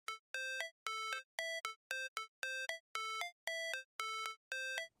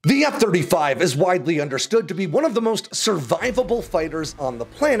The F-35 is widely understood to be one of the most survivable fighters on the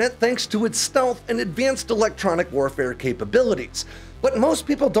planet thanks to its stealth and advanced electronic warfare capabilities. But most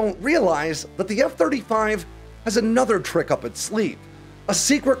people don't realize that the F-35 has another trick up its sleeve. A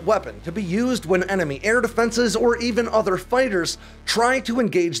secret weapon to be used when enemy air defenses or even other fighters try to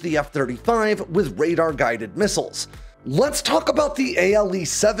engage the F-35 with radar-guided missiles. Let's talk about the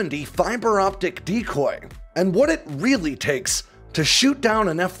ALE-70 fiber optic decoy and what it really takes to shoot down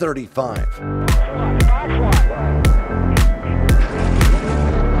an F-35.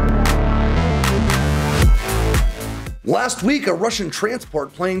 Last week, a Russian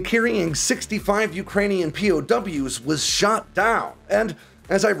transport plane carrying 65 Ukrainian POWs was shot down, and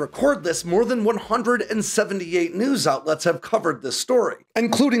as I record this, more than 178 news outlets have covered this story,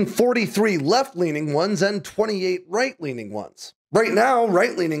 including 43 left-leaning ones and 28 right-leaning ones. Right now,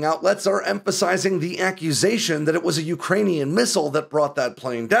 right-leaning outlets are emphasizing the accusation that it was a Ukrainian missile that brought that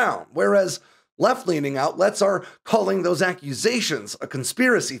plane down, whereas left-leaning outlets are calling those accusations a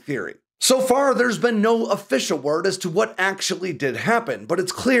conspiracy theory. So far, there's been no official word as to what actually did happen, but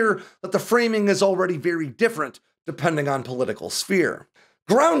it's clear that the framing is already very different depending on political sphere.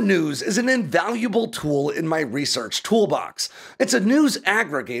 Ground news is an invaluable tool in my research toolbox. It's a news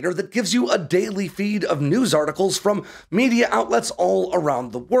aggregator that gives you a daily feed of news articles from media outlets all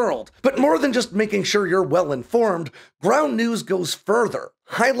around the world. But more than just making sure you're well informed, ground news goes further,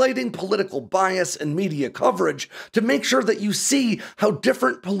 highlighting political bias in media coverage to make sure that you see how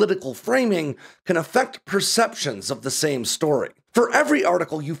different political framing can affect perceptions of the same story. For every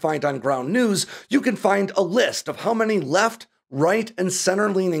article you find on ground news, you can find a list of how many left, right, and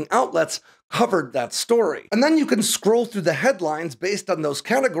center-leaning outlets covered that story. And then you can scroll through the headlines based on those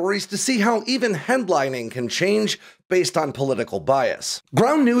categories to see how even headlining can change based on political bias.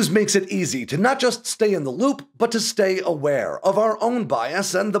 Ground news makes it easy to not just stay in the loop, but to stay aware of our own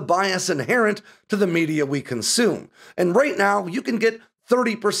bias and the bias inherent to the media we consume. And right now, you can get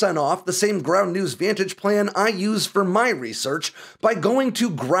 30% off the same Ground News Vantage plan I use for my research by going to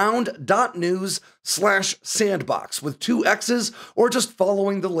ground.news/Sandboxx with 2 X's or just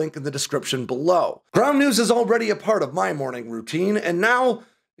following the link in the description below. Ground News is already a part of my morning routine, and now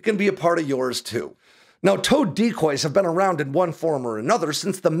it can be a part of yours too. Now, towed decoys have been around in one form or another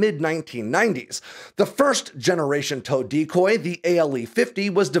since the mid-1990s. The first generation towed decoy, the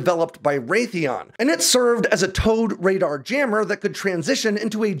ALE-50, was developed by Raytheon, and it served as a towed radar jammer that could transition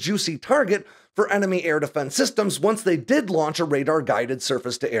into a juicy target for enemy air defense systems once they did launch a radar-guided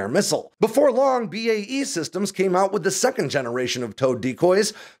surface-to-air missile. Before long, BAE Systems came out with the second generation of towed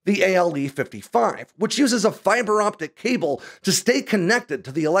decoys, the ALE-55, which uses a fiber optic cable to stay connected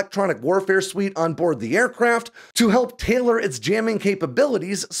to the electronic warfare suite on board the aircraft to help tailor its jamming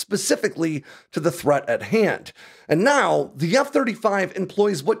capabilities specifically to the threat at hand. And now, the F-35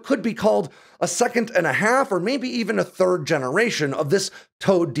 employs what could be called a second and a half or maybe even a third generation of this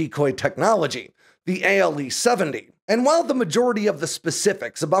towed decoy technology, the ALE-70. And while the majority of the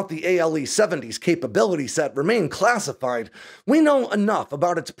specifics about the ALE-70's capability set remain classified, we know enough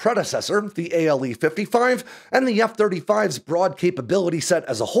about its predecessor, the ALE-55, and the F-35's broad capability set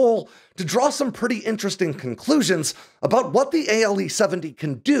as a whole to draw some pretty interesting conclusions about what the ALE-70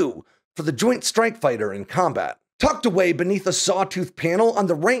 can do for the Joint Strike Fighter in combat. Tucked away beneath a sawtooth panel on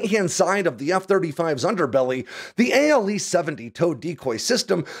the right-hand side of the F-35's underbelly, the ALE-70 towed decoy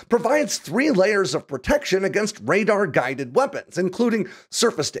system provides 3 layers of protection against radar-guided weapons, including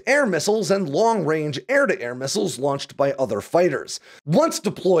surface-to-air missiles and long-range air-to-air missiles launched by other fighters. Once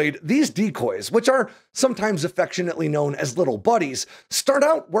deployed, these decoys, which are sometimes affectionately known as little buddies, start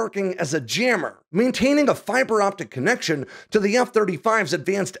out working as a jammer, maintaining a fiber optic connection to the F-35's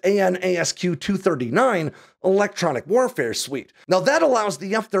advanced AN/ASQ-239 electronic warfare suite. Now that allows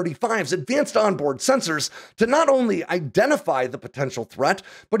the F-35's advanced onboard sensors to not only identify the potential threat,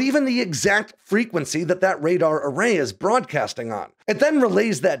 but even the exact frequency that that radar array is broadcasting on. It then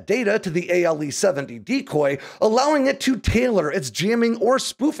relays that data to the ALE-70 decoy, allowing it to tailor its jamming or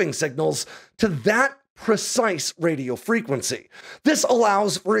spoofing signals to that precise radio frequency. This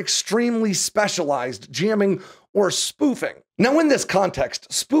allows for extremely specialized jamming or spoofing. Now, in this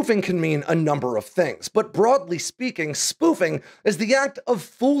context, spoofing can mean a number of things, but broadly speaking, spoofing is the act of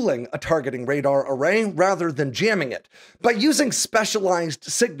fooling a targeting radar array rather than jamming it. By using specialized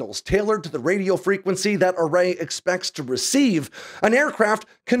signals tailored to the radio frequency that array expects to receive, an aircraft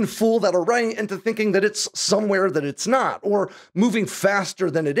can fool that array into thinking that it's somewhere that it's not, or moving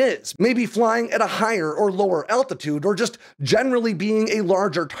faster than it is, maybe flying at a higher or lower altitude, or just generally being a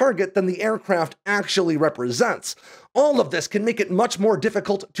larger target than the aircraft actually represents. All of this can make it much more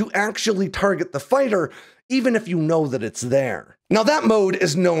difficult to actually target the fighter, even if you know that it's there. Now that mode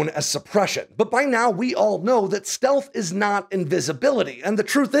is known as suppression, but by now we all know that stealth is not invisibility, and the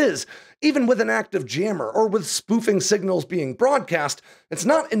truth is, even with an active jammer or with spoofing signals being broadcast, it's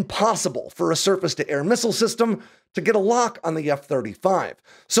not impossible for a surface-to-air missile system to get a lock on the F-35.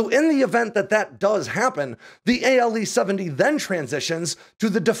 So in the event that that does happen, the ALE-70 then transitions to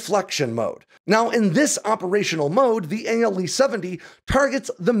the deflection mode. Now in this operational mode, the ALE-70 targets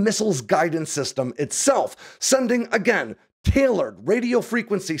the missile's guidance system itself, sending, again, tailored radio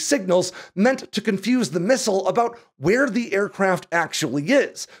frequency signals meant to confuse the missile about where the aircraft actually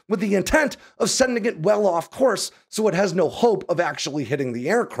is, with the intent of sending it well off course so it has no hope of actually hitting the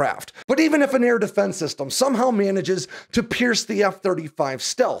aircraft. But even if an air defense system somehow manages to pierce the F-35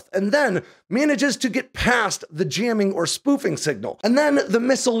 stealth, and then manages to get past the jamming or spoofing signal, and then the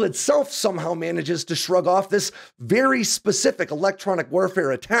missile itself somehow manages to shrug off this very specific electronic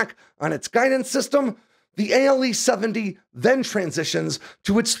warfare attack on its guidance system, the ALE-70 then transitions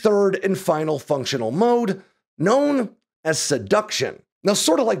to its third and final functional mode, known as seduction. Now,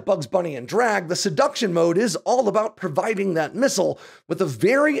 sort of like Bugs Bunny and Drag, the seduction mode is all about providing that missile with a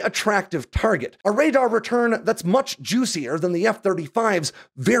very attractive target, a radar return that's much juicier than the F-35's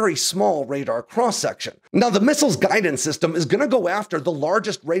very small radar cross-section. Now, the missile's guidance system is going to go after the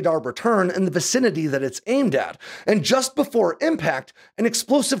largest radar return in the vicinity that it's aimed at, and just before impact, an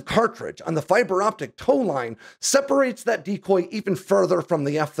explosive cartridge on the fiber optic tow line separates that decoy even further from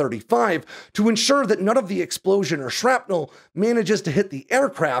the F-35 to ensure that none of the explosion or shrapnel manages to hit the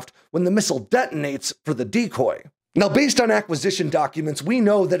aircraft when the missile detonates for the decoy. Now, based on acquisition documents, we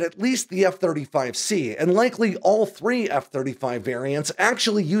know that at least the F-35C, and likely all three F-35 variants,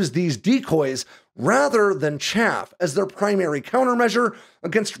 actually use these decoys rather than chaff as their primary countermeasure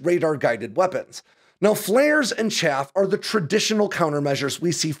against radar-guided weapons. Now, flares and chaff are the traditional countermeasures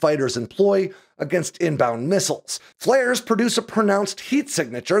we see fighters employ against inbound missiles. Flares produce a pronounced heat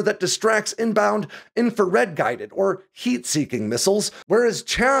signature that distracts inbound infrared-guided or heat-seeking missiles, whereas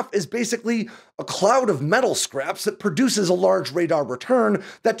chaff is basically a cloud of metal scraps that produces a large radar return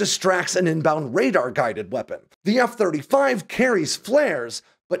that distracts an inbound radar-guided weapon. The F-35 carries flares,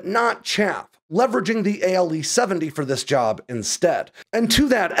 but not chaff, leveraging the ALE-70 for this job instead. And to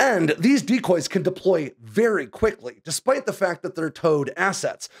that end, these decoys can deploy very quickly, despite the fact that they're towed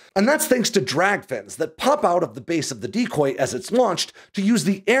assets. And that's thanks to drag fins that pop out of the base of the decoy as it's launched to use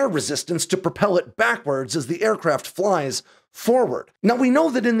the air resistance to propel it backwards as the aircraft flies forward. Now, we know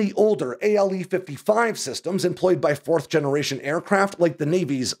that in the older ALE-55 systems employed by fourth-generation aircraft like the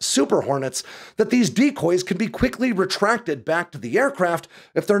Navy's Super Hornets, that these decoys can be quickly retracted back to the aircraft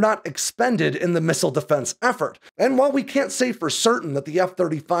if they're not expended in the missile defense effort. And while we can't say for certain that the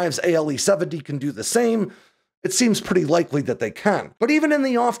F-35's ALE-70 can do the same, it seems pretty likely that they can. But even in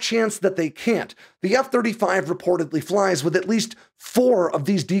the off chance that they can't, the F-35 reportedly flies with at least 4 of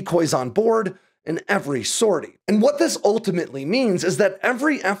these decoys on board in every sortie. And what this ultimately means is that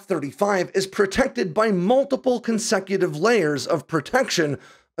every F-35 is protected by multiple consecutive layers of protection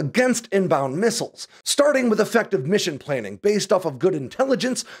against inbound missiles, starting with effective mission planning based off of good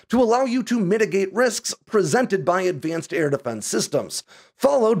intelligence to allow you to mitigate risks presented by advanced air defense systems,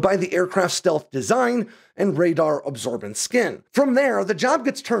 followed by the aircraft's stealth design and radar-absorbent skin. From there, the job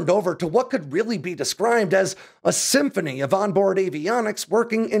gets turned over to what could really be described as a symphony of onboard avionics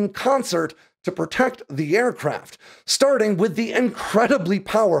working in concert to protect the aircraft, starting with the incredibly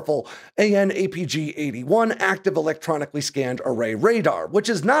powerful AN/APG-81 active electronically scanned array radar, which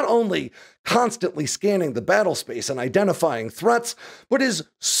is not only constantly scanning the battle space and identifying threats, but is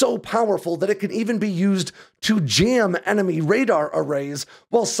so powerful that it can even be used to jam enemy radar arrays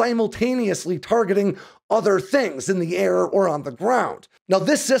while simultaneously targeting other things in the air or on the ground. Now,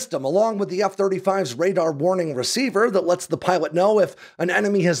 this system, along with the F-35's radar warning receiver that lets the pilot know if an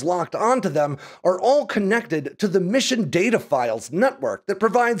enemy has locked onto them, are all connected to the mission data files network that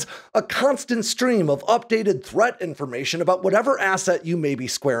provides a constant stream of updated threat information about whatever asset you may be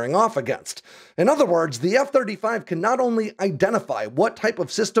squaring off against. In other words, the F-35 can not only identify what type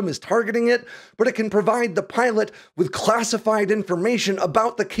of system is targeting it, but it can provide the pilot with classified information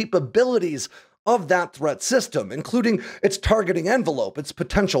about the capabilities of that threat system, including its targeting envelope, its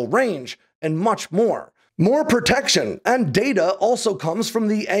potential range, and much more. More protection and data also comes from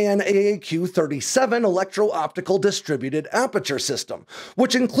the AN/AAQ-37 electro-optical distributed aperture system,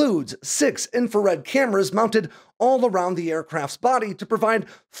 which includes 6 infrared cameras mounted all around the aircraft's body to provide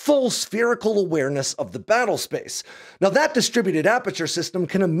full spherical awareness of the battle space. Now, that distributed aperture system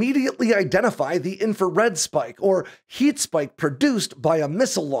can immediately identify the infrared spike or heat spike produced by a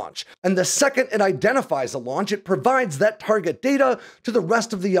missile launch, and the second it identifies a launch, it provides that target data to the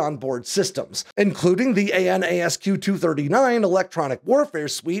rest of the onboard systems, including the AN/ASQ-239 electronic warfare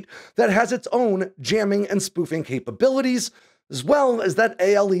suite that has its own jamming and spoofing capabilities, as well as that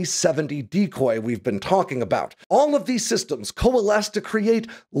ALE-70 decoy we've been talking about. All of these systems coalesce to create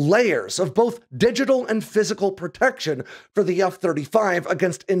layers of both digital and physical protection for the F-35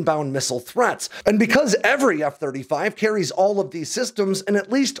 against inbound missile threats. And because every F-35 carries all of these systems and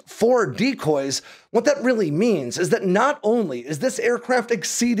at least 4 decoys, what that really means is that not only is this aircraft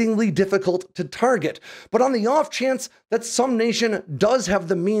exceedingly difficult to target, but on the off chance that some nation does have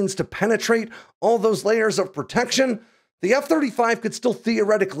the means to penetrate all those layers of protection, the F-35 could still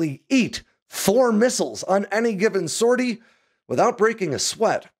theoretically eat 4 missiles on any given sortie without breaking a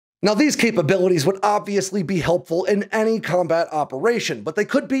sweat. Now, these capabilities would obviously be helpful in any combat operation, but they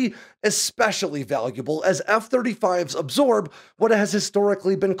could be especially valuable as F-35s absorb what has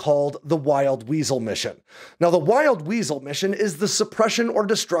historically been called the Wild Weasel mission. Now, the Wild Weasel mission is the suppression or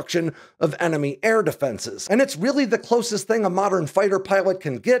destruction of enemy air defenses, and it's really the closest thing a modern fighter pilot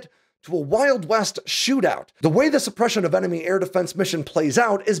can get to a Wild West shootout. The way the suppression of enemy air defense mission plays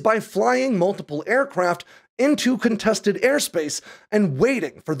out is by flying multiple aircraft into contested airspace and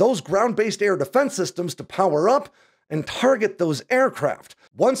waiting for those ground-based air defense systems to power up and target those aircraft.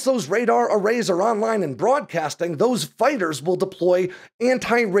 Once those radar arrays are online and broadcasting, those fighters will deploy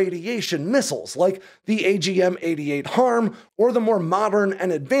anti-radiation missiles like the AGM-88 HARM or the more modern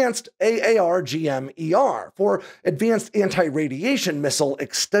and advanced AAR-GM-ER for Advanced Anti-Radiation Missile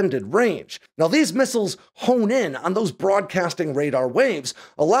Extended Range. Now, these missiles hone in on those broadcasting radar waves,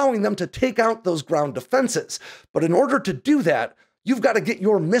 allowing them to take out those ground defenses. But in order to do that, you've got to get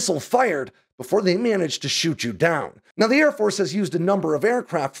your missile fired before they manage to shoot you down. Now, the Air Force has used a number of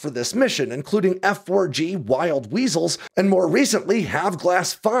aircraft for this mission, including F-4G Wild Weasels, and more recently,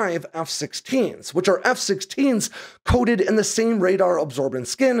 Have-Glass 5 F-16s, which are F-16s coated in the same radar-absorbent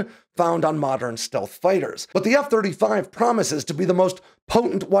skin found on modern stealth fighters. But the F-35 promises to be the most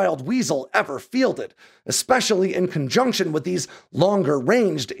potent Wild Weasel ever fielded, especially in conjunction with these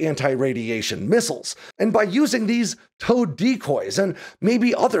longer-ranged anti-radiation missiles. And by using these towed decoys and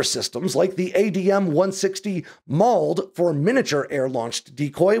maybe other systems like the ADM-160 MALD for miniature air-launched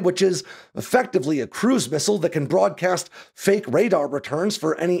decoy, which is effectively a cruise missile that can broadcast fake radar returns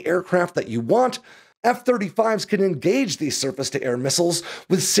for any aircraft that you want, F-35s can engage these surface-to-air missiles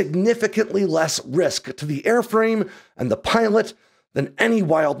with significantly less risk to the airframe and the pilot than any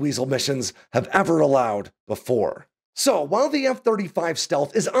Wild Weasel missions have ever allowed before. So, while the F-35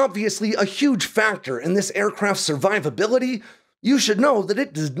 stealth is obviously a huge factor in this aircraft's survivability, you should know that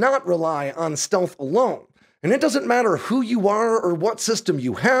it does not rely on stealth alone. And it doesn't matter who you are or what system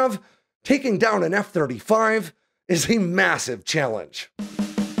you have, taking down an F-35 is a massive challenge.